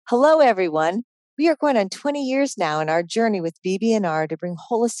Hello, everyone. We are going on 20 years now in our journey with BB&R to bring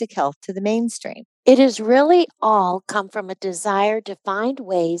holistic health to the mainstream. It has really all come from a desire to find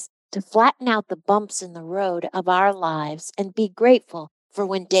ways to flatten out the bumps in the road of our lives and be grateful for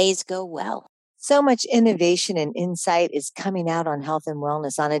when days go well. So much innovation and insight is coming out on health and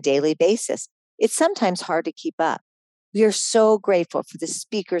wellness on a daily basis. It's sometimes hard to keep up. We are so grateful for the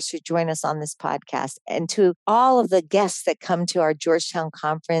speakers who join us on this podcast and to all of the guests that come to our Georgetown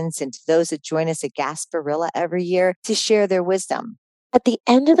conference and to those that join us at Gasparilla every year to share their wisdom. At the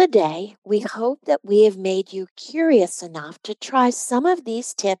end of the day, we hope that we have made you curious enough to try some of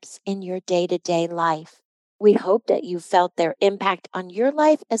these tips in your day-to-day life. We hope that you felt their impact on your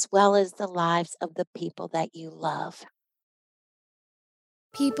life as well as the lives of the people that you love.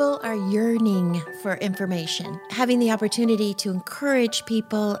 People are yearning for information, having the opportunity to encourage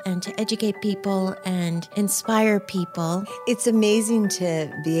people and to educate people and inspire people. It's amazing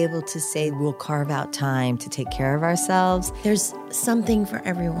to be able to say we'll carve out time to take care of ourselves. There's something for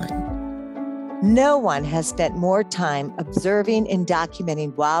everyone. No one has spent more time observing and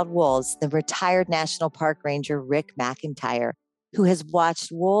documenting wild wolves than retired National Park Ranger Rick McIntyre, who has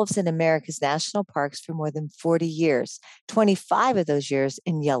watched wolves in America's national parks for more than 40 years, 25 of those years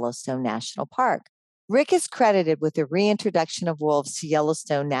in Yellowstone National Park. Rick is credited with the reintroduction of wolves to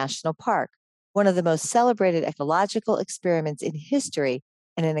Yellowstone National Park, one of the most celebrated ecological experiments in history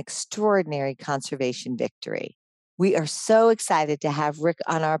and an extraordinary conservation victory. We are so excited to have Rick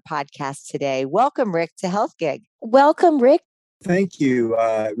on our podcast today. Welcome, Rick, to Health Gig. Welcome, Rick. Thank you.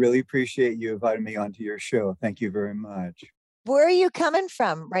 Really appreciate you inviting me onto your show. Thank you very much. Where are you coming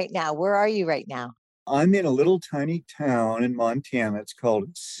from right now? Where are you right now? I'm in a little tiny town in Montana. It's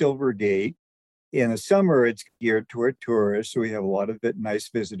called Silvergate. In the summer, it's geared toward tourists, so we have a lot of nice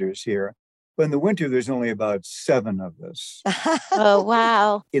visitors here. But in the winter, there's only about 7 of us. Oh,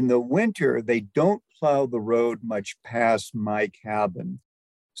 wow. In the winter, they don't plow the road much past my cabin.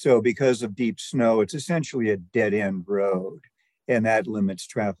 So because of deep snow, it's essentially a dead-end road, and that limits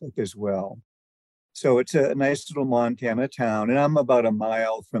traffic as well. So it's a nice little Montana town, and I'm about a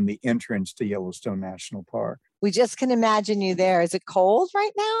mile from the entrance to Yellowstone National Park. We just can imagine you there. Is it cold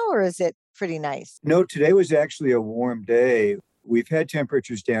right now, or is it pretty nice? No, today was actually a warm day. We've had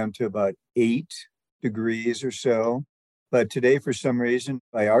temperatures down to about 8 degrees or so. But today, for some reason,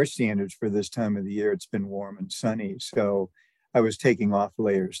 by our standards for this time of the year, it's been warm and sunny. So I was taking off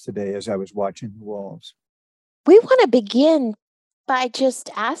layers today as I was watching the wolves. We want to begin by just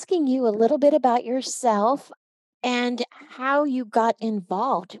asking you a little bit about yourself and how you got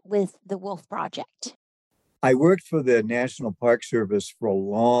involved with the Wolf Project. I worked for the National Park Service for a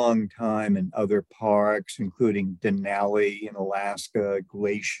long time in other parks, including Denali in Alaska,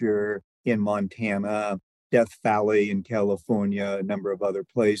 Glacier in Montana, Death Valley in California, a number of other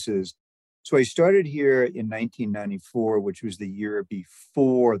places. So I started here in 1994, which was the year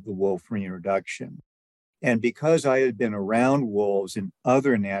before the wolf reintroduction. And because I had been around wolves in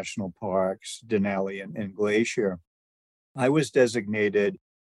other national parks, Denali and Glacier, I was designated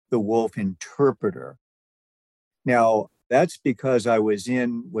the wolf interpreter. Now, that's because I was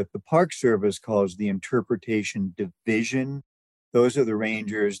in what the Park Service calls the Interpretation Division. Those are the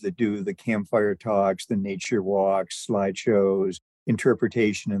rangers that do the campfire talks, the nature walks, slideshows,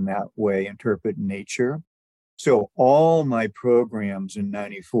 interpretation in that way, interpret nature. So all my programs in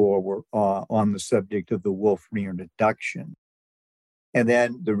 94 were on the subject of the wolf reintroduction. And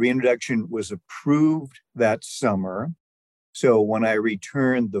then the reintroduction was approved that summer. So when I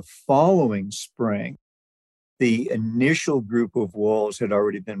returned the following spring, the initial group of wolves had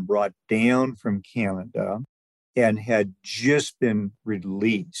already been brought down from Canada and had just been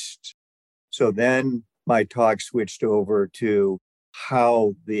released. So then my talk switched over to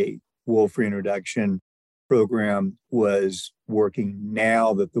how the wolf reintroduction program was working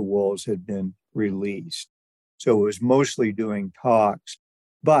now that the wolves had been released. So it was mostly doing talks.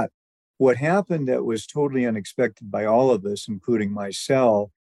 But what happened that was totally unexpected by all of us, including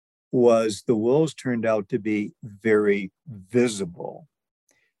myself, was the wolves turned out to be very visible.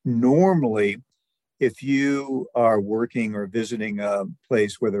 Normally, if you are working or visiting a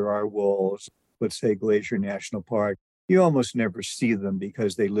place where there are wolves, let's say Glacier National Park, you almost never see them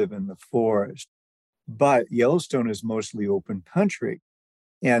because they live in the forest. But Yellowstone is mostly open country,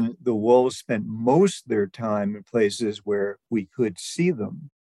 and the wolves spent most of their time in places where we could see them.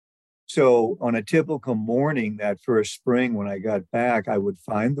 So on a typical morning that first spring when I got back, I would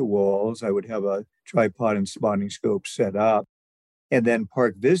find the wolves. I would have a tripod and spotting scope set up. And then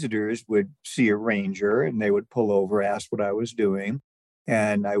park visitors would see a ranger and they would pull over, ask what I was doing.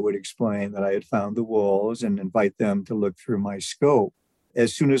 And I would explain that I had found the wolves and invite them to look through my scope.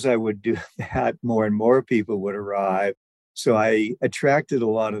 As soon as I would do that, more and more people would arrive. So I attracted a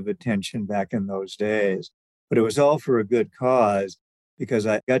lot of attention back in those days. But it was all for a good cause because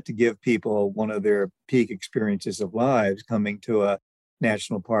I got to give people one of their peak experiences of lives coming to a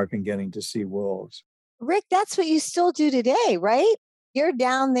national park and getting to see wolves. Rick, that's what you still do today, right? You're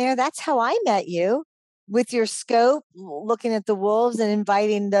down there. That's how I met you with your scope, looking at the wolves and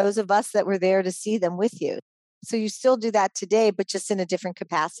inviting those of us that were there to see them with you. So you still do that today, but just in a different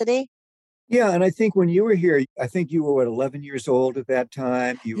capacity? Yeah, and I think when you were here, I think you were, what, 11 years old at that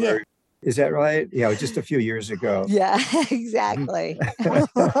time? You Yeah. were, is that right? Yeah, it was just a few years ago. Yeah, exactly.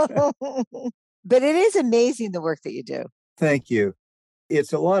 But it is amazing the work that you do. Thank you.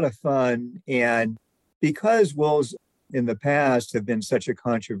 It's a lot of fun. And because wolves in the past have been such a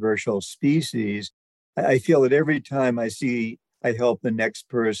controversial species, I feel that every time I help the next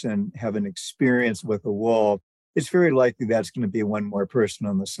person have an experience with a wolf, it's very likely that's going to be one more person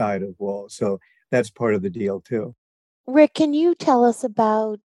on the side of wolves. So that's part of the deal too. Rick, can you tell us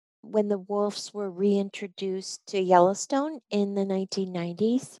about when the wolves were reintroduced to Yellowstone in the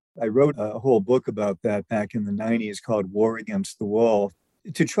 1990s? I wrote a whole book about that back in the 90s called War Against the Wolf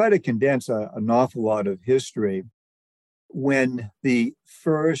to try to condense an awful lot of history. When the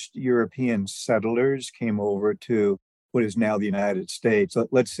first European settlers came over to what is now the United States,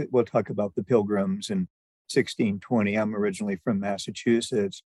 we'll talk about the Pilgrims in 1620. I'm originally from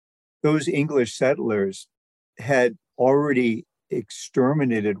Massachusetts. Those English settlers had already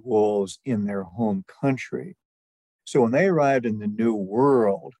exterminated wolves in their home country. So when they arrived in the New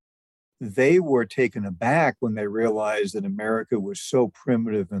World, they were taken aback when they realized that America was so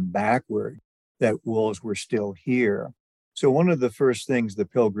primitive and backward that wolves were still here. So one of the first things the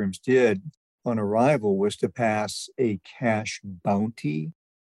Pilgrims did on arrival was to pass a cash bounty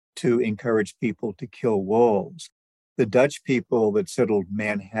to encourage people to kill wolves. The Dutch people that settled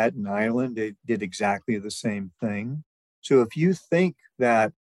Manhattan Island, they did exactly the same thing. So if you think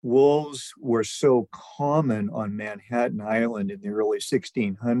that wolves were so common on Manhattan Island in the early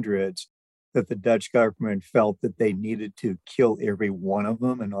 1600s that the Dutch government felt that they needed to kill every one of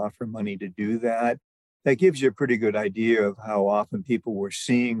them and offer money to do that, that gives you a pretty good idea of how often people were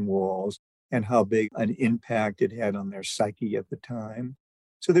seeing wolves and how big an impact it had on their psyche at the time.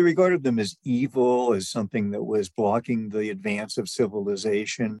 So they regarded them as evil, as something that was blocking the advance of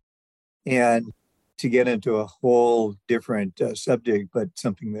civilization. And to get into a whole different subject, but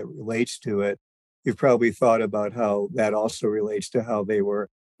something that relates to it, you've probably thought about how that also relates to how they were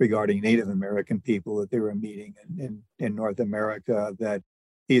regarding Native American people that they were meeting in North America, that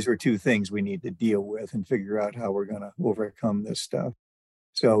these were two things we need to deal with and figure out how we're going to overcome this stuff.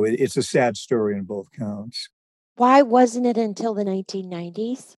 So it's a sad story in both counts. Why wasn't it until the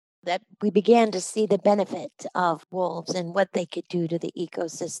 1990s that we began to see the benefit of wolves and what they could do to the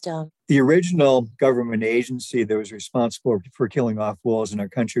ecosystem? The original government agency that was responsible for killing off wolves in our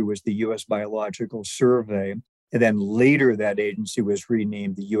country was the U.S. Biological Survey. And then later, that agency was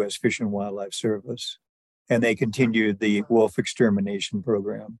renamed the U.S. Fish and Wildlife Service. And they continued the wolf extermination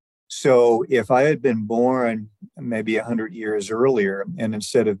program. So if I had been born maybe 100 years earlier, and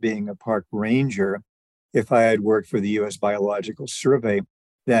instead of being a park ranger, if I had worked for the U.S. Biological Survey,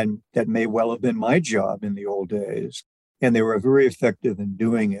 then that may well have been my job in the old days. And they were very effective in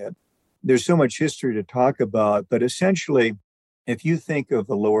doing it. There's so much history to talk about, but essentially, if you think of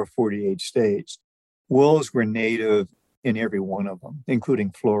the lower 48 states, wolves were native in every one of them,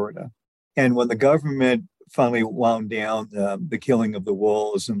 including Florida. And when the government finally wound down the killing of the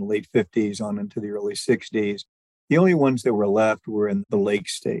wolves in the late 50s on into the early 60s, the only ones that were left were in the lake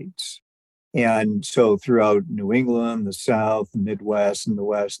states. And so throughout New England, the South, the Midwest, and the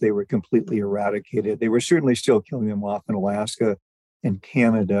West, they were completely eradicated. They were certainly still killing them off in Alaska and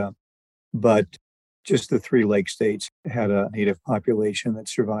Canada, but just the three lake states had a native population that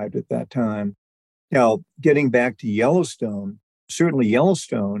survived at that time. Now, getting back to Yellowstone, certainly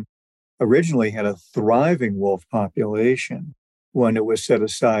Yellowstone originally had a thriving wolf population when it was set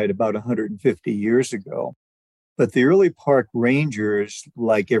aside about 150 years ago. But the early park rangers,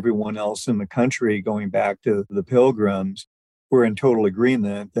 like everyone else in the country, going back to the Pilgrims, were in total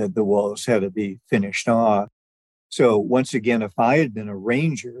agreement that the wolves had to be finished off. So once again, if I had been a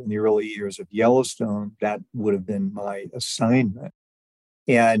ranger in the early years of Yellowstone, that would have been my assignment.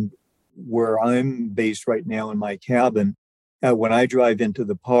 And where I'm based right now in my cabin, when I drive into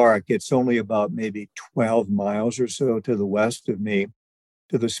the park, it's only about maybe 12 miles or so to the west of me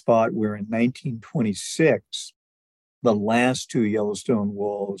to the spot where in 1926, the last two Yellowstone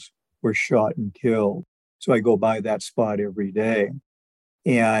wolves were shot and killed. So I go by that spot every day.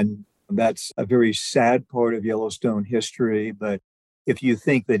 And that's a very sad part of Yellowstone history, but If you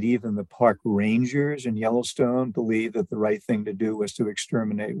think that even the park rangers in Yellowstone believed that the right thing to do was to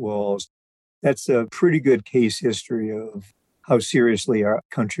exterminate wolves, that's a pretty good case history of how seriously our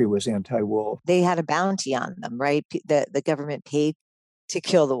country was anti-wolf. They had a bounty on them, right? The government paid to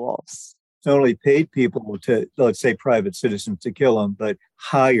kill the wolves. Not only paid people to, let's say, private citizens to kill them, but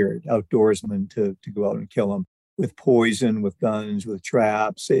hired outdoorsmen to go out and kill them with poison, with guns, with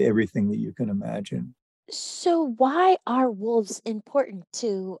traps, everything that you can imagine. So, why are wolves important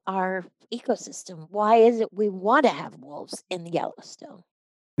to our ecosystem? Why is it we want to have wolves in Yellowstone?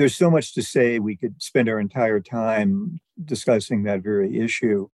 There's so much to say. We could spend our entire time discussing that very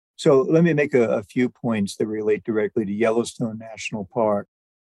issue. So let me make a few points that relate directly to Yellowstone National Park.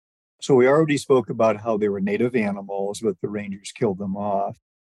 So we already spoke about how they were native animals, but the rangers killed them off.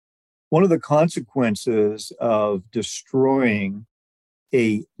 One of the consequences of destroying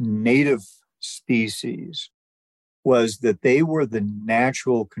a native species was that they were the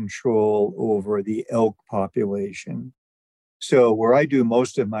natural control over the elk population. So where I do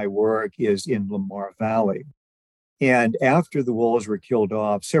most of my work is in Lamar Valley. And after the wolves were killed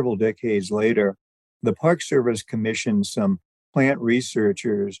off, several decades later, the Park Service commissioned some plant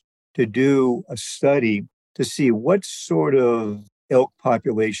researchers to do a study to see what sort of elk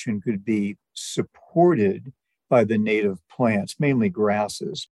population could be supported by the native plants, mainly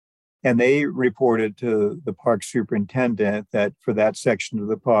grasses. And they reported to the park superintendent that for that section of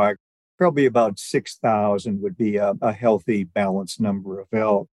the park, probably about 6,000 would be a healthy, balanced number of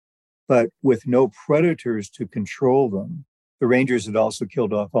elk. But with no predators to control them, the rangers had also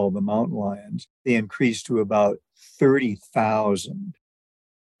killed off all the mountain lions. They increased to about 30,000.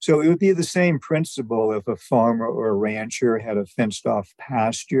 So it would be the same principle if a farmer or a rancher had a fenced off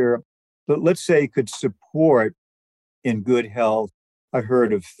pasture, but let's say could support in good health a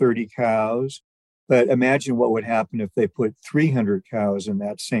herd of 30 cows. But imagine what would happen if they put 300 cows in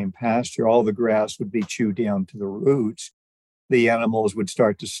that same pasture. All the grass would be chewed down to the roots. The animals would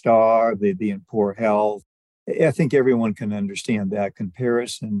start to starve. They'd be in poor health. I think everyone can understand that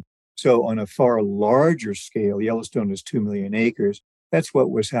comparison. So on a far larger scale, Yellowstone is 2 million acres. That's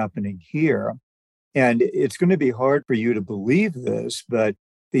what was happening here. And it's going to be hard for you to believe this, but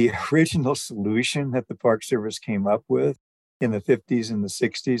the original solution that the Park Service came up with in the 50s and the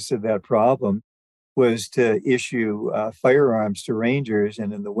 60s to that problem was to issue firearms to rangers.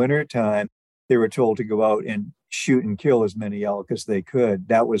 And in the wintertime, they were told to go out and shoot and kill as many elk as they could.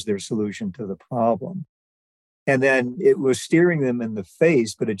 That was their solution to the problem. And then it was staring them in the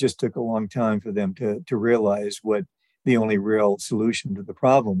face, but it just took a long time for them to realize what the only real solution to the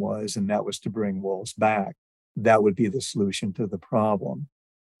problem was, and that was to bring wolves back. That would be the solution to the problem.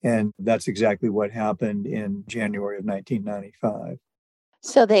 And that's exactly what happened in January of 1995.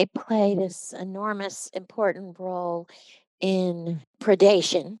 So, they play this enormous, important role in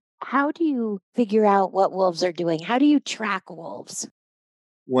predation. How do you figure out what wolves are doing? How do you track wolves?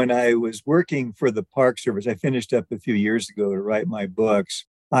 When I was working for the Park Service, I finished up a few years ago to write my books.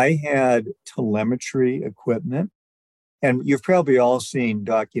 I had telemetry equipment. And you've probably all seen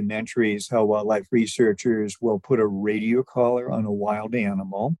documentaries how wildlife researchers will put a radio collar on a wild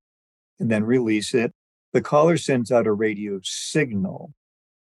animal and then release it. The collar sends out a radio signal.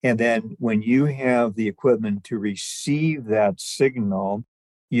 And then when you have the equipment to receive that signal,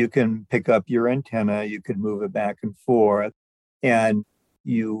 you can pick up your antenna, you can move it back and forth, and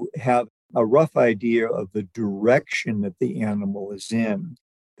you have a rough idea of the direction that the animal is in.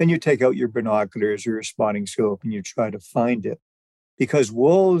 Then you take out your binoculars or your spotting scope and you try to find it. Because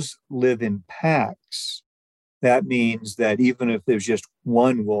wolves live in packs, that means that even if there's just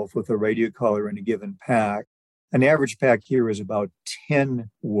one wolf with a radio collar in a given pack, an average pack here is about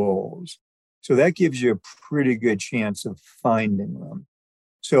 10 wolves. So that gives you a pretty good chance of finding them.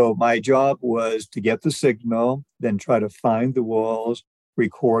 So my job was to get the signal, then try to find the wolves,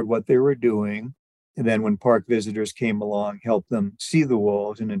 record what they were doing, and then when park visitors came along, help them see the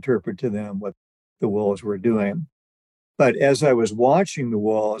wolves and interpret to them what the wolves were doing. But as I was watching the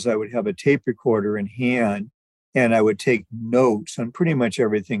wolves, I would have a tape recorder in hand and I would take notes on pretty much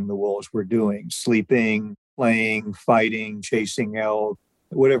everything the wolves were doing, sleeping, playing, fighting, chasing elk,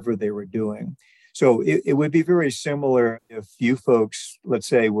 whatever they were doing. So it would be very similar if you folks, let's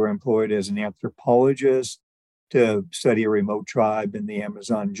say, were employed as an anthropologist to study a remote tribe in the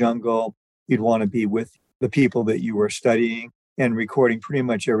Amazon jungle. You'd want to be with the people that you were studying and recording pretty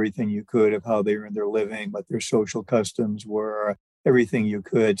much everything you could of how they earned their living, what their social customs were, everything you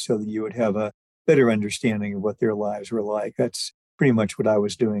could so that you would have a better understanding of what their lives were like. That's pretty much what I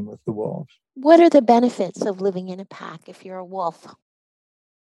was doing with the wolves. What are the benefits of living in a pack if you're a wolf?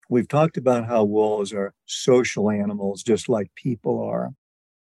 We've talked about how wolves are social animals, just like people are.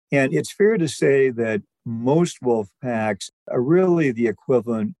 And it's fair to say that most wolf packs are really the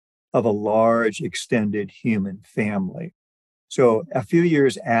equivalent of a large extended human family. So a few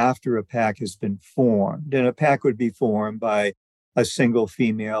years after a pack has been formed, and a pack would be formed by a single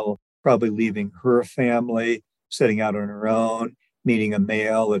female probably leaving her family, setting out on her own, meeting a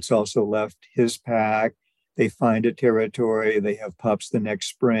male that's also left his pack. They find a territory, they have pups the next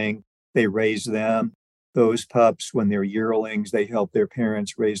spring, they raise them. Those pups, when they're yearlings, they help their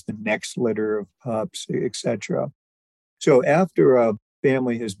parents raise the next litter of pups, etc. So after a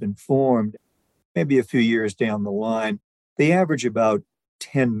family has been formed, maybe a few years down the line, they average about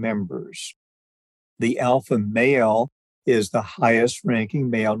 10 members. The alpha male is the highest ranking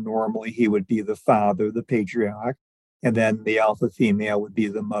male. Normally, he would be the father, the patriarch, and then the alpha female would be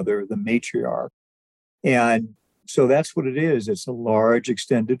the mother, the matriarch. And so that's what it is. It's a large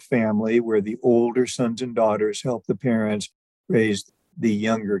extended family where the older sons and daughters help the parents raise the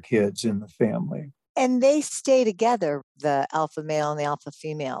younger kids in the family. And they stay together, the alpha male and the alpha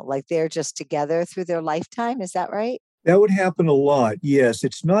female, like they're just together through their lifetime. Is that right? That would happen a lot. Yes,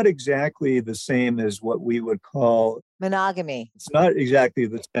 it's not exactly the same as what we would call monogamy. It's not exactly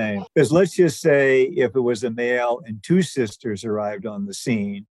the same. Because let's just say if it was a male and two sisters arrived on the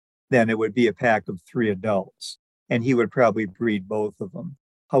scene, then it would be a pack of 3 adults, and he would probably breed both of them.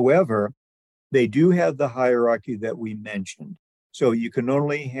 However, they do have the hierarchy that we mentioned. So you can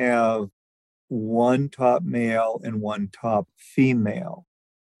only have one top male and one top female.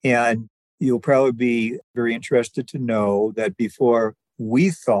 And you'll probably be very interested to know that before we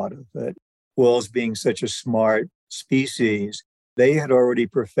thought of it, wolves being such a smart species, they had already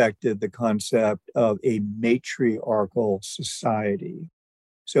perfected the concept of a matriarchal society.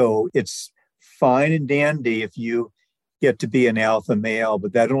 So it's fine and dandy if you get to be an alpha male,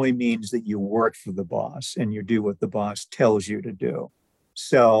 but that only means that you work for the boss and you do what the boss tells you to do.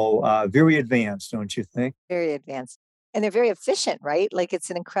 So very advanced, don't you think? Very advanced. And they're very efficient, right? Like it's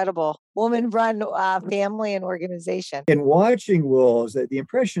an incredible woman-run family and organization. In watching wolves, the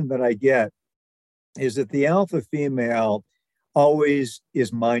impression that I get is that the alpha female always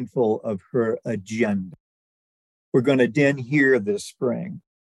is mindful of her agenda. We're going to den here this spring.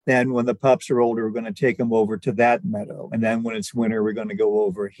 Then when the pups are older, we're going to take them over to that meadow. And then when it's winter, we're going to go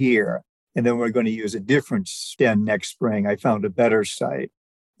over here. And then we're going to use a different den next spring. I found a better site.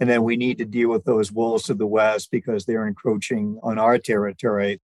 And then we need to deal with those wolves to the west because they're encroaching on our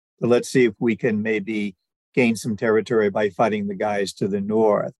territory. But let's see if we can maybe gain some territory by fighting the guys to the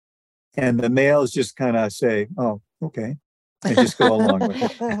north. And the males just kind of say, oh, okay, and just go along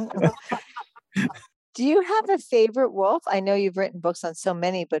with it. Do you have a favorite wolf? I know you've written books on so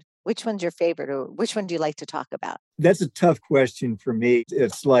many, but which one's your favorite or which one do you like to talk about? That's a tough question for me.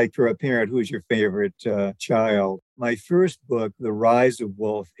 It's like for a parent, who's your favorite child? My first book, The Rise of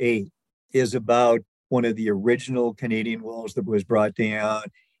Wolf 8, is about one of the original Canadian wolves that was brought down.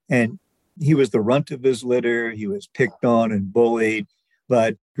 And he was the runt of his litter. He was picked on and bullied,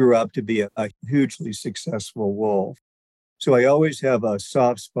 but grew up to be a hugely successful wolf. So I always have a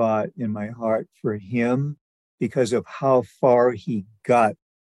soft spot in my heart for him because of how far he got.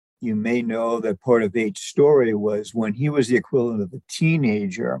 You may know that part of Eight's story was when he was the equivalent of a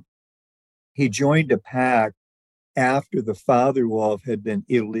teenager, he joined a pack after the father wolf had been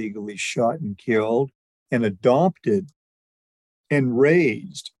illegally shot and killed and adopted and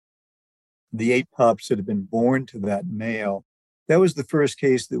raised the 8 pups that had been born to that male. That was the first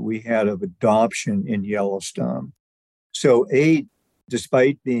case that we had of adoption in Yellowstone. So 8,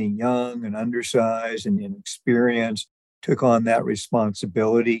 despite being young and undersized and inexperienced, took on that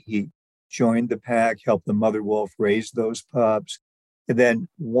responsibility. He joined the pack, helped the mother wolf raise those pups. And then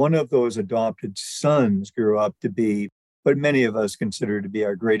one of those adopted sons grew up to be what many of us consider to be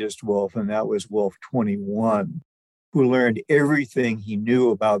our greatest wolf, and that was Wolf 21, who learned everything he knew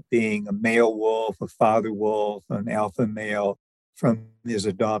about being a male wolf, a father wolf, an alpha male from his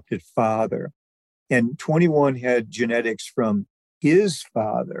adopted father. And 21 had genetics from his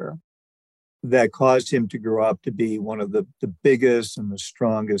father that caused him to grow up to be one of the biggest and the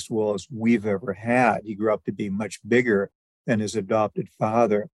strongest wolves we've ever had. He grew up to be much bigger than his adopted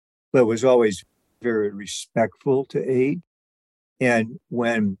father, but was always very respectful to 8. And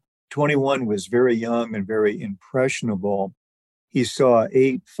when 21 was very young and very impressionable, he saw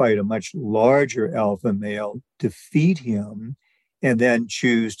 8 fight a much larger alpha male, defeat him, and then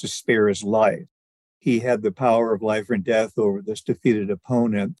choose to spare his life. He had the power of life and death over this defeated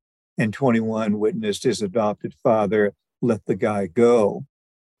opponent, and 21 witnessed his adopted father let the guy go.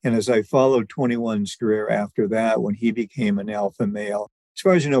 And as I followed 21's career after that, when he became an alpha male, As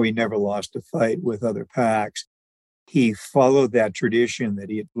far as you know, he never lost a fight with other packs. He followed that tradition that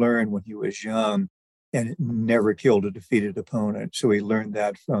he had learned when he was young and never killed a defeated opponent. So he learned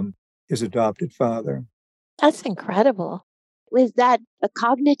that from his adopted father. That's incredible. Was that a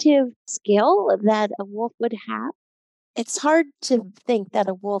cognitive skill that a wolf would have? It's hard to think that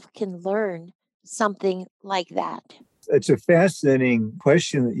a wolf can learn something like that. It's a fascinating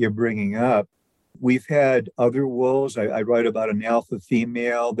question that you're bringing up. We've had other wolves. I write about an alpha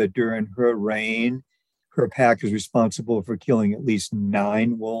female that during her reign, her pack is responsible for killing at least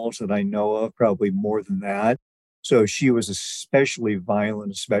 9 wolves that I know of, probably more than that. So she was especially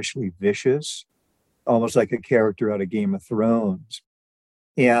violent, especially vicious, almost like a character out of Game of Thrones.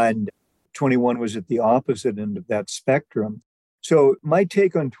 And 21 was at the opposite end of that spectrum. So my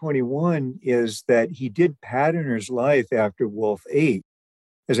take on 21 is that he did pattern his life after Wolf 8.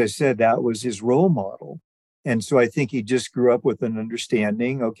 As I said, that was his role model. And so I think he just grew up with an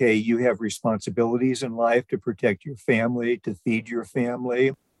understanding, okay, you have responsibilities in life to protect your family, to feed your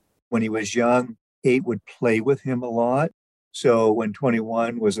family. When he was young, 8 would play with him a lot. So when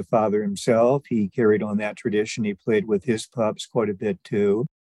 21 was a father himself, he carried on that tradition. He played with his pups quite a bit too.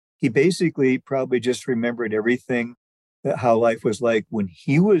 He basically probably just remembered everything, how life was like when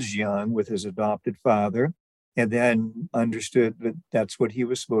he was young with his adopted father, and then understood that that's what he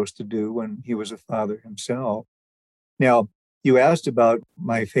was supposed to do when he was a father himself. Now, you asked about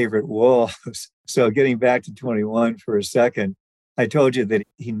my favorite wolves. So getting back to 21 for a second, I told you that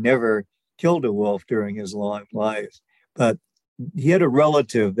he never killed a wolf during his long life, but he had a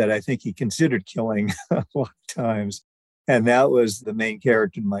relative that I think he considered killing a lot of times. And that was the main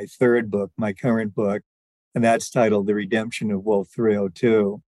character in my third book, my current book, and that's titled The Redemption of Wolf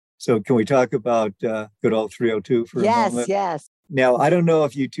 302. So can we talk about good old 302 for a moment? Yes. Now, I don't know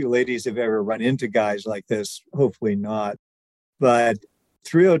if you two ladies have ever run into guys like this. Hopefully not. But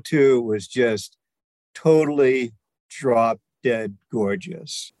 302 was just totally drop dead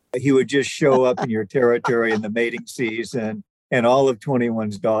gorgeous. He would just show up in your territory in the mating season, and all of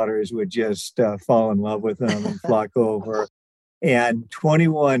 21's daughters would just fall in love with him and flock over. And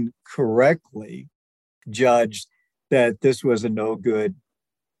 21 correctly judged that this was a no good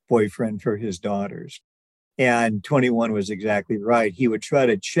boyfriend for his daughters. And 21 was exactly right. He would try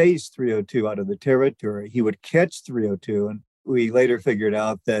to chase 302 out of the territory. He would catch 302. And we later figured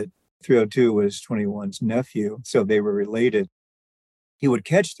out that 302 was 21's nephew, so they were related. He would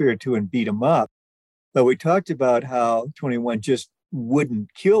catch 302 and beat him up. But we talked about how 21 just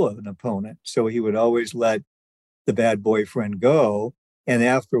wouldn't kill an opponent. So he would always let the bad boyfriend go. And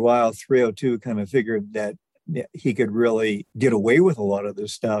after a while, 302 kind of figured that he could really get away with a lot of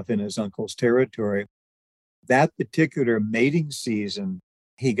this stuff in his uncle's territory. That particular mating season,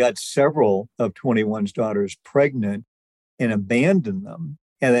 he got several of 21's daughters pregnant and abandoned them.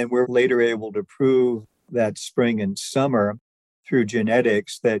 And then we're later able to prove that spring and summer through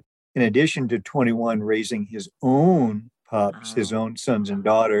genetics that in addition to 21 raising his own pups, his own sons and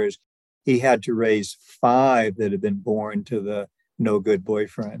daughters, he had to raise 5 that had been born to the no good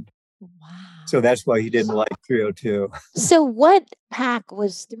boyfriend. Wow. So that's why he didn't like 302. So what pack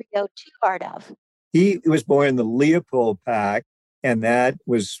was 302 part of? He was born in the Leopold pack, and that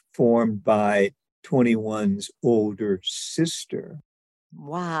was formed by 21's older sister.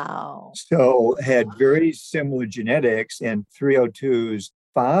 Wow. So had very similar genetics, and 302's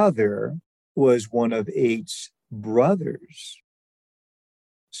father was one of 8's brothers.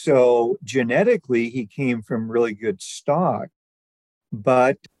 So genetically, he came from really good stock.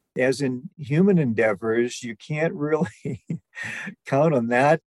 But as in human endeavors, you can't really count on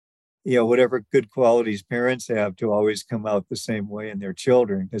that, whatever good qualities parents have to always come out the same way in their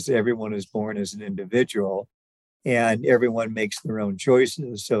children, because everyone is born as an individual and everyone makes their own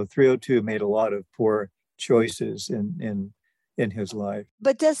choices. So 302 made a lot of poor choices in his life.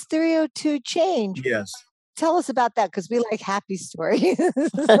 But does 302 change? Yes. Tell us about that, because we like happy stories.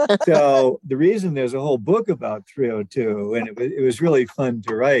 So the reason there's a whole book about 302, and it was really fun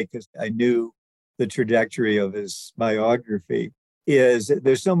to write because I knew the trajectory of his biography, is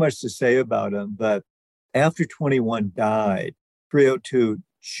there's so much to say about him. But after 21 died, 302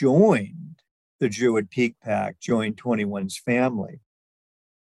 joined the Druid Peak Pack, joined 21's family.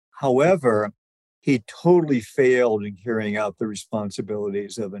 However, he totally failed in carrying out the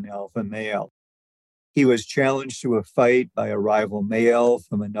responsibilities of an alpha male. He was challenged to a fight by a rival male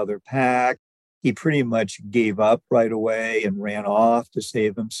from another pack. He pretty much gave up right away and ran off to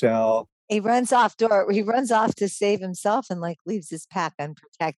save himself. He runs off to save himself and leaves his pack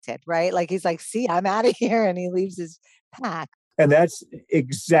unprotected, right? He's like, see, I'm out of here. And he leaves his pack. And that's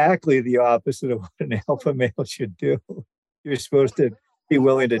exactly the opposite of what an alpha male should do. You're supposed to be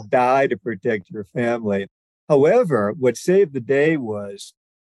willing to die to protect your family. However, what saved the day was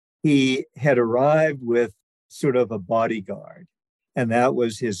he had arrived with sort of a bodyguard, and that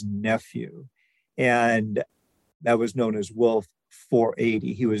was his nephew. And that was known as Wolf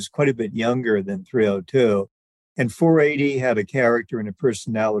 480. He was quite a bit younger than 302. And 480 had a character and a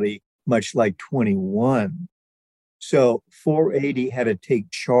personality much like 21. So 480 had to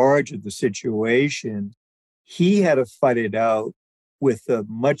take charge of the situation. He had to fight it out with a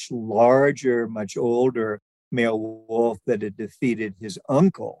much larger, much older male wolf that had defeated his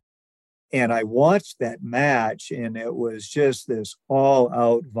uncle. And I watched that match, and it was just this all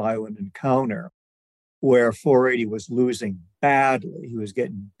out violent encounter where 480 was losing badly. He was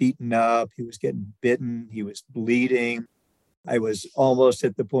getting beaten up, he was getting bitten, he was bleeding. I was almost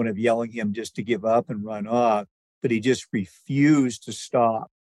at the point of yelling at him just to give up and run off, but he just refused to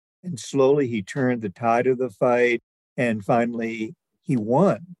stop. And slowly he turned the tide of the fight, and finally he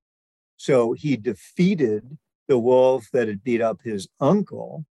won. So he defeated the wolf that had beat up his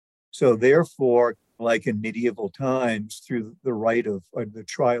uncle. So therefore, like in medieval times, through the right of the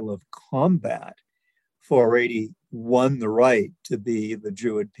trial of combat, 480 won the right to be the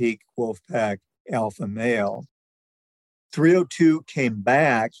Druid Peak Wolfpack alpha male. 302 came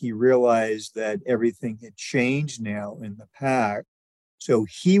back. He realized that everything had changed now in the pack. So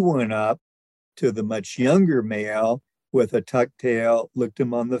he went up to the much younger male with a tucked tail, looked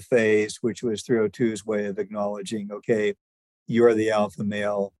him on the face, which was 302's way of acknowledging, okay, you're the alpha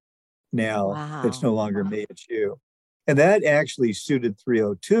male now. Wow. It's no longer me, it's you. And that actually suited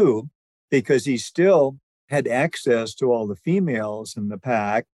 302 because he still had access to all the females in the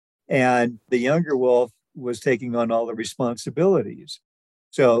pack, and the younger wolf was taking on all the responsibilities.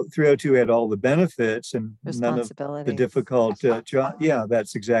 So 302 had all the benefits and none of the difficult job. Yeah,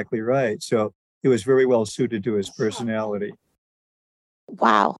 that's exactly right. So it was very well suited to his personality.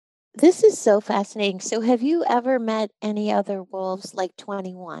 Wow. This is so fascinating. So have you ever met any other wolves like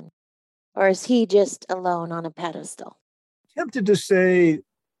 21? Or is he just alone on a pedestal? Tempted to say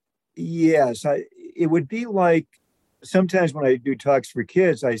yes. It would be like sometimes when I do talks for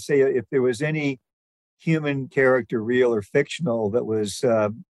kids, I say if there was any human character, real or fictional, that was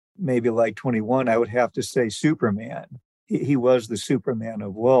maybe like 21, I would have to say Superman. He was the Superman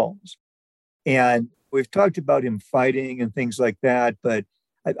of wolves. And we've talked about him fighting and things like that, but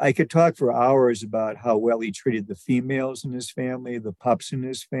I could talk for hours about how well he treated the females in his family, the pups in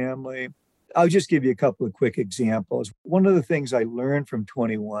his family. I'll just give you a couple of quick examples. One of the things I learned from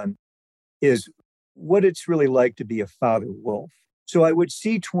 21 is what it's really like to be a father wolf. So I would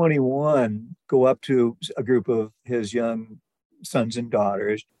see 21 go up to a group of his young sons and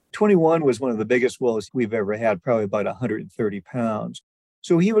daughters. 21 was one of the biggest wolves we've ever had, probably about 130 pounds.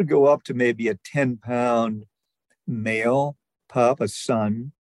 So he would go up to maybe a 10-pound male pup, a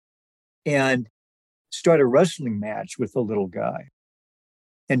son, and start a wrestling match with the little guy.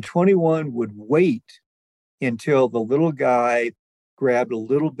 And 21 would wait until the little guy grabbed a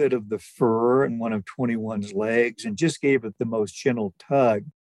little bit of the fur in one of 21's legs and just gave it the most gentle tug.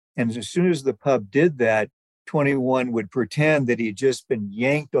 And as soon as the pup did that, 21 would pretend that he'd just been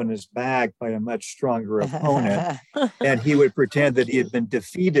yanked on his back by a much stronger opponent. And he would pretend that he had been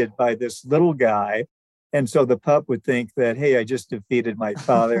defeated by this little guy. And so the pup would think that, hey, I just defeated my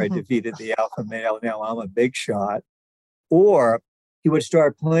father. I defeated the alpha male. Now I'm a big shot. Or he would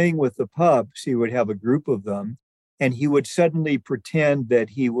start playing with the pups. He would have a group of them, and he would suddenly pretend that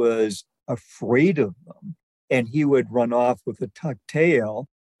he was afraid of them. And he would run off with a tucked tail,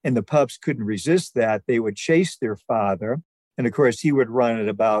 and the pups couldn't resist that. They would chase their father. And of course, he would run at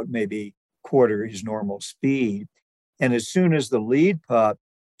about maybe quarter his normal speed. And as soon as the lead pup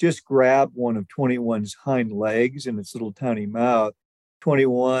just grabbed one of 21's hind legs in its little tiny mouth,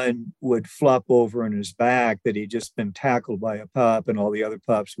 21 would flop over on his back that he'd just been tackled by a pup, and all the other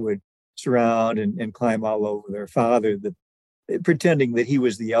pups would surround and climb all over their father, pretending that he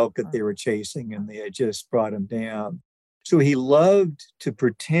was the elk that they were chasing and they had just brought him down. So he loved to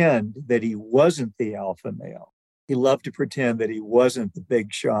pretend that he wasn't the alpha male. He loved to pretend that he wasn't the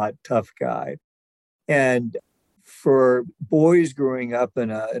big shot, tough guy. And for boys growing up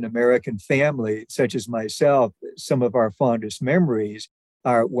in an American family, such as myself, some of our fondest memories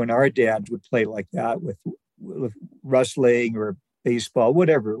are when our dads would play like that with wrestling or baseball,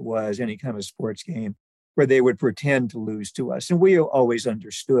 whatever it was, any kind of sports game, where they would pretend to lose to us. And we always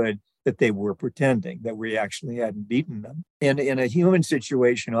understood that they were pretending, that we actually hadn't beaten them. And in a human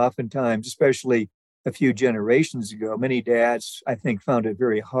situation, oftentimes, especially a few generations ago, many dads, I think, found it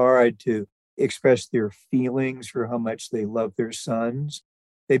very hard to express their feelings for how much they love their sons.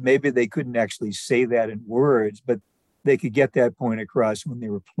 Maybe they couldn't actually say that in words, but they could get that point across when they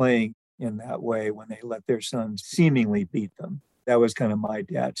were playing in that way, when they let their sons seemingly beat them. That was kind of my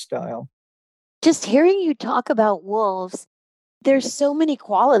dad's style. Just hearing you talk about wolves, there's so many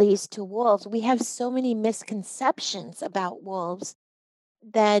qualities to wolves. We have so many misconceptions about wolves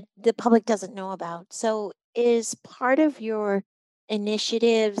that the public doesn't know about. So, is part of your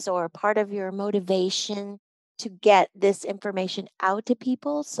initiatives or part of your motivation to get this information out to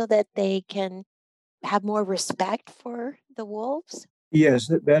people so that they can have more respect for the wolves? Yes,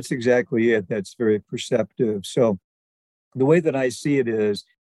 that's exactly it. That's very perceptive. So the way that I see it is,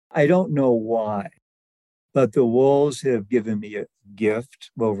 I don't know why, but the wolves have given me a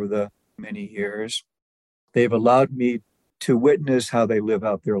gift over the many years. They've allowed me to witness how they live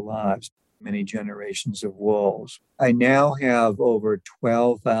out their lives, many generations of wolves. I now have over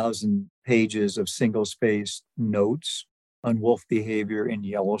 12,000 pages of single space notes on wolf behavior in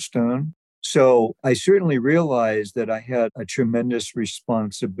Yellowstone. So I certainly realized that I had a tremendous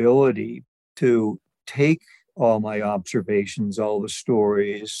responsibility to take all my observations, all the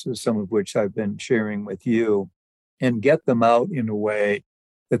stories, some of which I've been sharing with you, and get them out in a way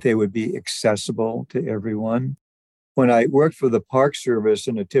that they would be accessible to everyone. When I worked for the Park Service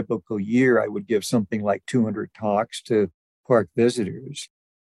in a typical year, I would give something like 200 talks to park visitors.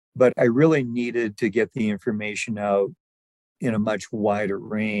 But I really needed to get the information out in a much wider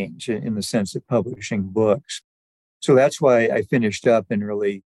range in the sense of publishing books. So that's why I finished up in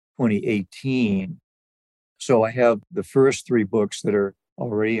early 2018. So I have the first three books that are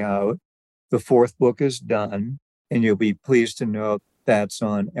already out. The fourth book is done, and you'll be pleased to know that's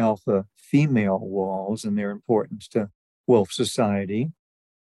on alpha female wolves and their importance to wolf society.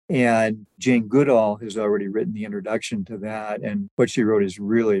 And Jane Goodall has already written the introduction to that. And what she wrote is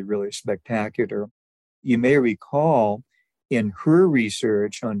really, really spectacular. You may recall in her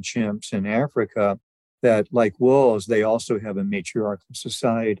research on chimps in Africa that, like wolves, they also have a matriarchal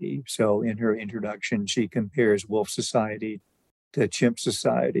society. So in her introduction, she compares wolf society to chimp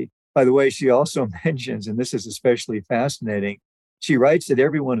society. By the way, she also mentions, and this is especially fascinating, she writes that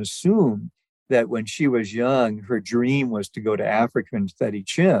everyone assumed that when she was young, her dream was to go to Africa and study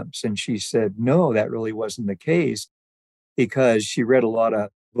chimps. And she said, no, that really wasn't the case, because she read a lot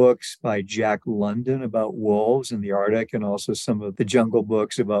of books by Jack London about wolves in the Arctic and also some of the jungle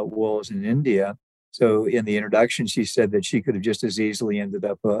books about wolves in India. So in the introduction, she said that she could have just as easily ended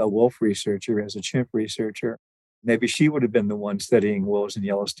up a wolf researcher as a chimp researcher. Maybe she would have been the one studying wolves in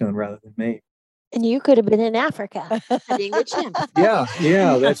Yellowstone rather than me. And you could have been in Africa studying the chimp.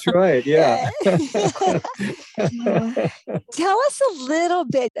 Yeah, that's right. Yeah. Tell us a little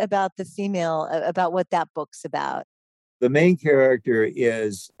bit about the female, about what that book's about. The main character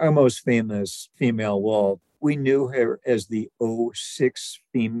is our most famous female wolf. We knew her as the O6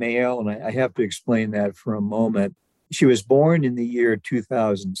 female, and I have to explain that for a moment. She was born in the year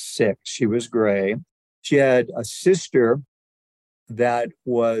 2006. She was gray. She had a sister that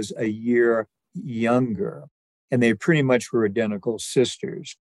was a year younger, and they pretty much were identical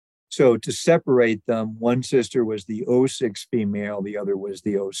sisters. So to separate them, one sister was the O6 female, the other was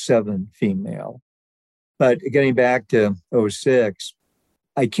the O7 female. But getting back to O6,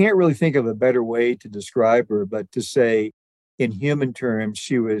 I can't really think of a better way to describe her, but to say in human terms,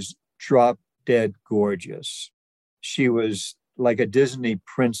 she was drop dead gorgeous. She was like a Disney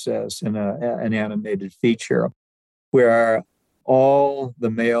princess in an animated feature where all the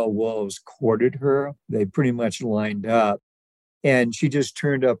male wolves courted her. They pretty much lined up. And she just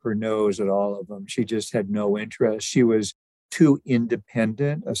turned up her nose at all of them. She just had no interest. She was too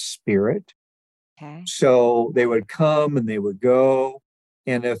independent a spirit. Okay. So they would come and they would go.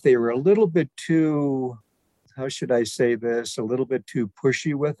 And if they were a little bit too, how should I say this, a little bit too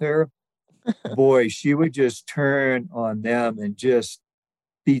pushy with her, boy, she would just turn on them and just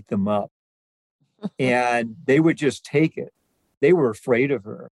beat them up. And they would just take it. They were afraid of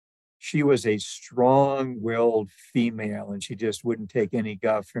her. She was a strong-willed female, and she just wouldn't take any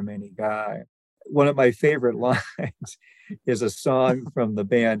guff from any guy. One of my favorite lines is a song from the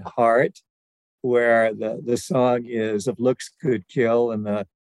band Heart, where the song is "If Looks Could Kill," and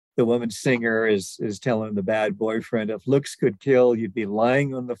the woman singer is telling the bad boyfriend, "If looks could kill, you'd be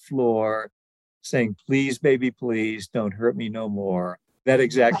lying on the floor saying, 'Please, baby, please, don't hurt me no more.'" That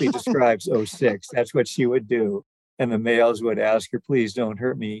exactly describes O6. That's what she would do. And the males would ask her, "Please don't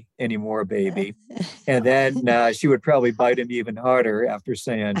hurt me anymore, baby." And then she would probably bite him even harder after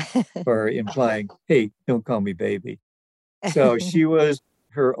saying or implying, "Hey, don't call me baby." So she was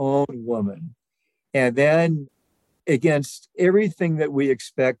her own woman. And then against everything that we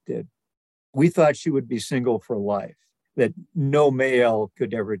expected, we thought she would be single for life. that no male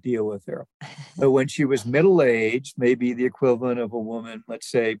could ever deal with her. But when she was middle-aged, maybe the equivalent of a woman, let's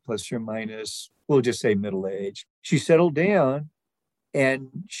say plus or minus, we'll just say middle-aged, she settled down and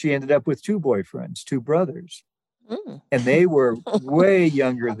she ended up with two boyfriends, two brothers. And they were way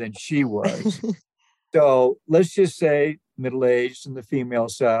younger than she was. So let's just say middle-aged on the female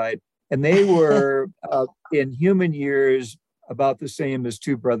side. And they were in human years about the same as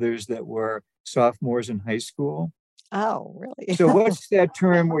two brothers that were sophomores in high school. Oh, really? So what's that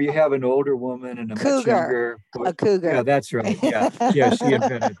term where you have an older woman and a much younger boy? A cougar. Yeah, that's right. Yeah, she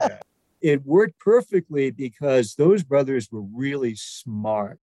invented that. It worked perfectly because those brothers were really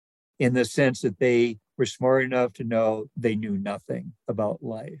smart in the sense that they were smart enough to know they knew nothing about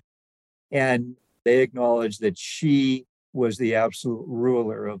life. And they acknowledged that she was the absolute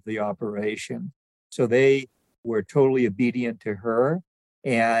ruler of the operation. So they were totally obedient to her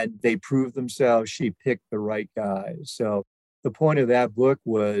and they proved themselves. She picked the right guys. So the point of that book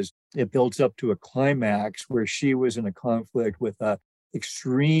was it builds up to a climax where she was in a conflict with a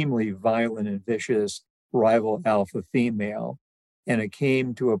extremely violent and vicious rival alpha female. And it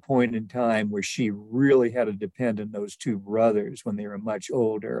came to a point in time where she really had to depend on those two brothers when they were much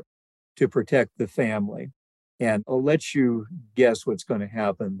older to protect the family. And I'll let you guess what's going to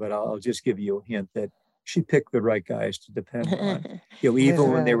happen, but I'll just give you a hint that she picked the right guys to depend on.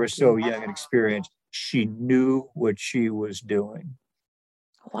 Even when they were so young and experienced, she knew what she was doing.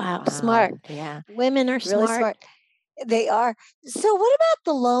 Wow, smart. Yeah. Women are Really smart. They are. So what about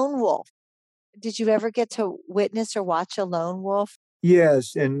the lone wolf? Did you ever get to witness or watch a lone wolf?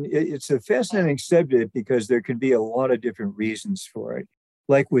 Yes, and it's a fascinating subject because there can be a lot of different reasons for it.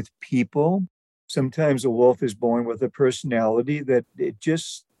 Like with people, sometimes a wolf is born with a personality that it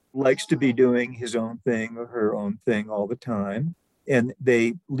just likes to be doing his own thing or her own thing all the time. And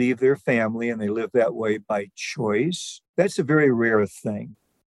they leave their family and they live that way by choice. That's a very rare thing.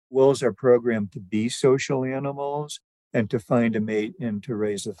 Wolves are programmed to be social animals and to find a mate and to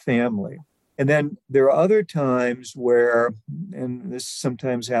raise a family. And then there are other times where, and this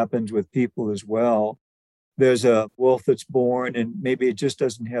sometimes happens with people as well, there's a wolf that's born and maybe it just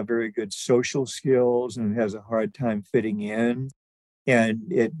doesn't have very good social skills and it has a hard time fitting in.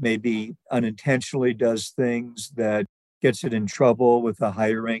 And it maybe unintentionally does things that gets it in trouble with the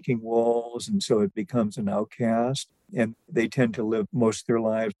higher ranking wolves. And so it becomes an outcast. And they tend to live most of their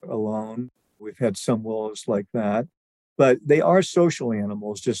lives alone. We've had some wolves like that. But they are social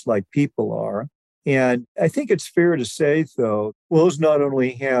animals, just like people are. And I think it's fair to say, though, wolves not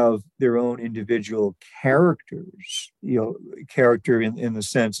only have their own individual characters, character in the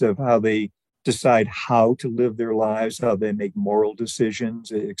sense of how they decide how to live their lives, how they make moral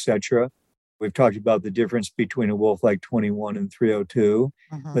decisions, etc. We've talked about the difference between a wolf like 21 and 302,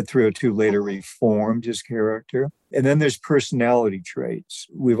 but 302 later reformed his character. And then there's personality traits.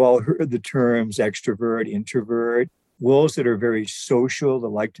 We've all heard the terms extrovert, introvert. Wolves that are very social, that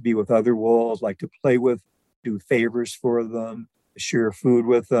like to be with other wolves, like to play with, do favors for them, share food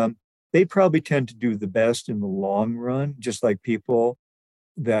with them. They probably tend to do the best in the long run, just like people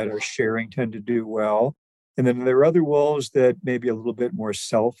that are sharing tend to do well. And then there are other wolves that may be a little bit more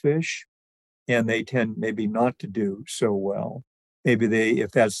selfish and they tend maybe not to do so well. Maybe if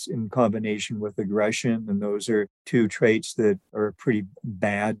that's in combination with aggression, and those are two traits that are a pretty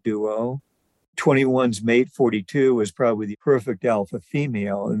bad duo. 21's mate, 42, was probably the perfect alpha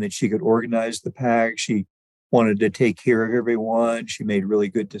female in that she could organize the pack. She wanted to take care of everyone. She made really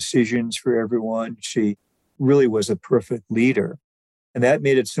good decisions for everyone. She really was a perfect leader. And that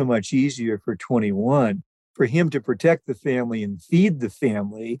made it so much easier for 21. For him to protect the family and feed the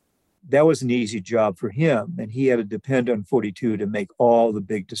family, that was an easy job for him. And he had to depend on 42 to make all the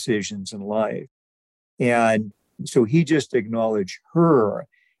big decisions in life. And so he just acknowledged her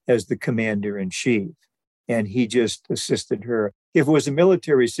as the commander in chief, and he just assisted her. If it was a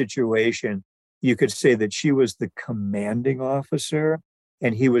military situation, you could say that she was the commanding officer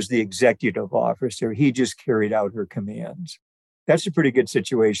and he was the executive officer. He just carried out her commands. That's a pretty good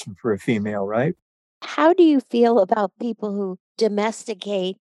situation for a female, right? How do you feel about people who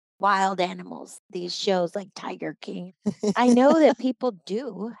domesticate wild animals, these shows like Tiger King? I know that people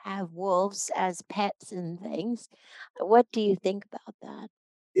do have wolves as pets and things. What do you think about that?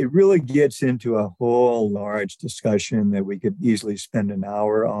 It really gets into a whole large discussion that we could easily spend an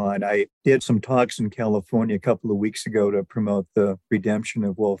hour on. I did some talks in California a couple of weeks ago to promote the redemption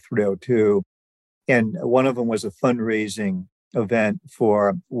of Wolf 302. And one of them was a fundraising event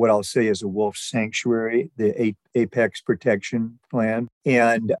for what I'll say is a wolf sanctuary, the Apex Protection Plan.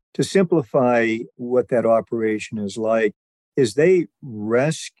 And to simplify what that operation is like, is they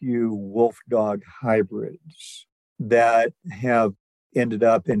rescue wolf dog hybrids that have ended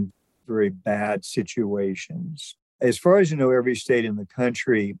up in very bad situations. As far as you know, every state in the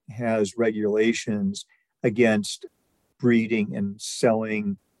country has regulations against breeding and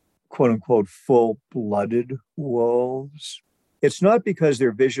selling quote unquote full-blooded wolves. It's not because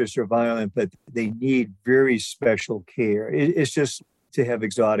they're vicious or violent, but they need very special care. It's just to have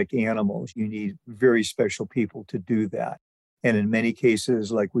exotic animals, you need very special people to do that. And in many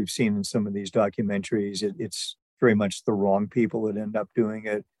cases, like we've seen in some of these documentaries, it's very much the wrong people that end up doing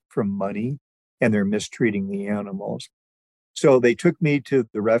it for money, and they're mistreating the animals. So they took me to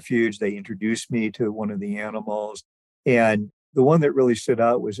the refuge. They introduced me to one of the animals. And the one that really stood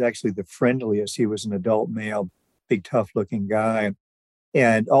out was actually the friendliest. He was an adult male, big, tough looking guy.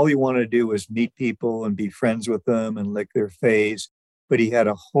 And all he wanted to do was meet people and be friends with them and lick their face. But he had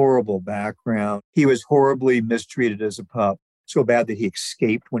a horrible background. He was horribly mistreated as a pup, so bad that he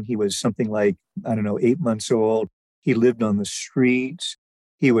escaped when he was something like, 8 months old. He lived on the streets.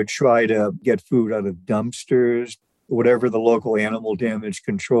 He would try to get food out of dumpsters. Whatever the local animal damage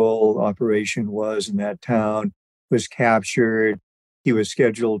control operation was in that town was captured. He was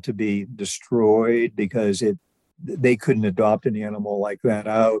scheduled to be destroyed because they couldn't adopt an animal like that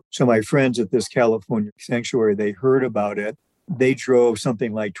out. So my friends at this California sanctuary, they heard about it. They drove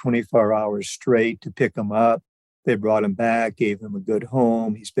something like 24 hours straight to pick him up. They brought him back, gave him a good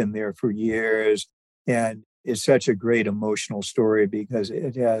home. He's been there for years. And it's such a great emotional story because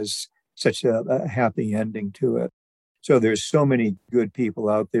it has such a happy ending to it. So there's so many good people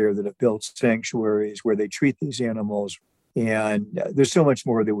out there that have built sanctuaries where they treat these animals. And there's so much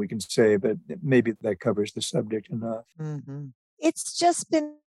more that we can say, but maybe that covers the subject enough. Mm-hmm. It's just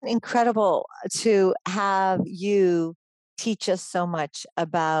been incredible to have you teach us so much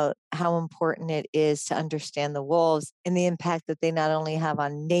about how important it is to understand the wolves and the impact that they not only have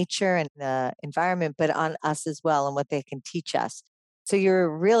on nature and the environment, but on us as well and what they can teach us. So you're a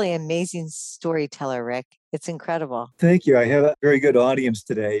really amazing storyteller, Rick. It's incredible. Thank you. I have a very good audience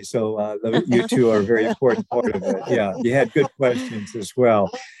today. So you two are a very important part of it. Yeah, you had good questions as well.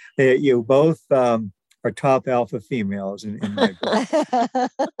 You both are top alpha females in my book.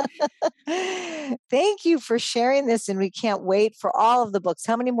 Thank you for sharing this. And we can't wait for all of the books.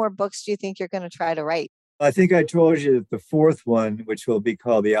 How many more books do you think you're going to try to write? I think I told you that the fourth one, which will be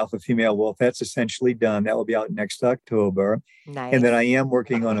called The Alpha Female Wolf, that's essentially done. That will be out next October. Nice. And then I am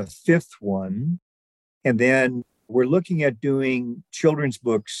working on a fifth one. And then we're looking at doing children's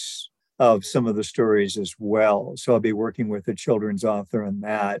books of some of the stories as well. So I'll be working with a children's author on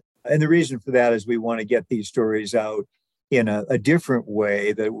that. And the reason for that is we want to get these stories out in a different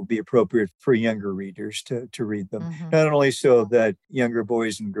way that will be appropriate for younger readers to read them. Mm-hmm. Not only so that younger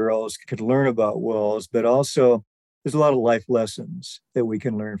boys and girls could learn about wolves, but also there's a lot of life lessons that we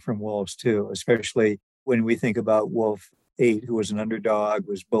can learn from wolves too, especially when we think about Wolf 8, who was an underdog,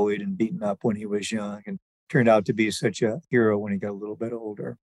 was bullied and beaten up when he was young and turned out to be such a hero when he got a little bit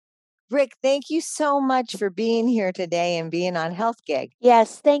older. Rick, thank you so much for being here today and being on Health Gig.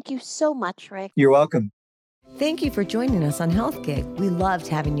 Yes, thank you so much, Rick. You're welcome. Thank you for joining us on Health Gig. We loved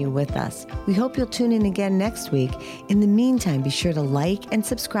having you with us. We hope you'll tune in again next week. In the meantime, be sure to like and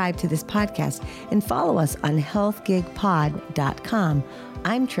subscribe to this podcast and follow us on healthgigpod.com.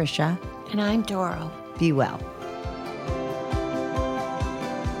 I'm Trisha. And I'm Doro. Be well.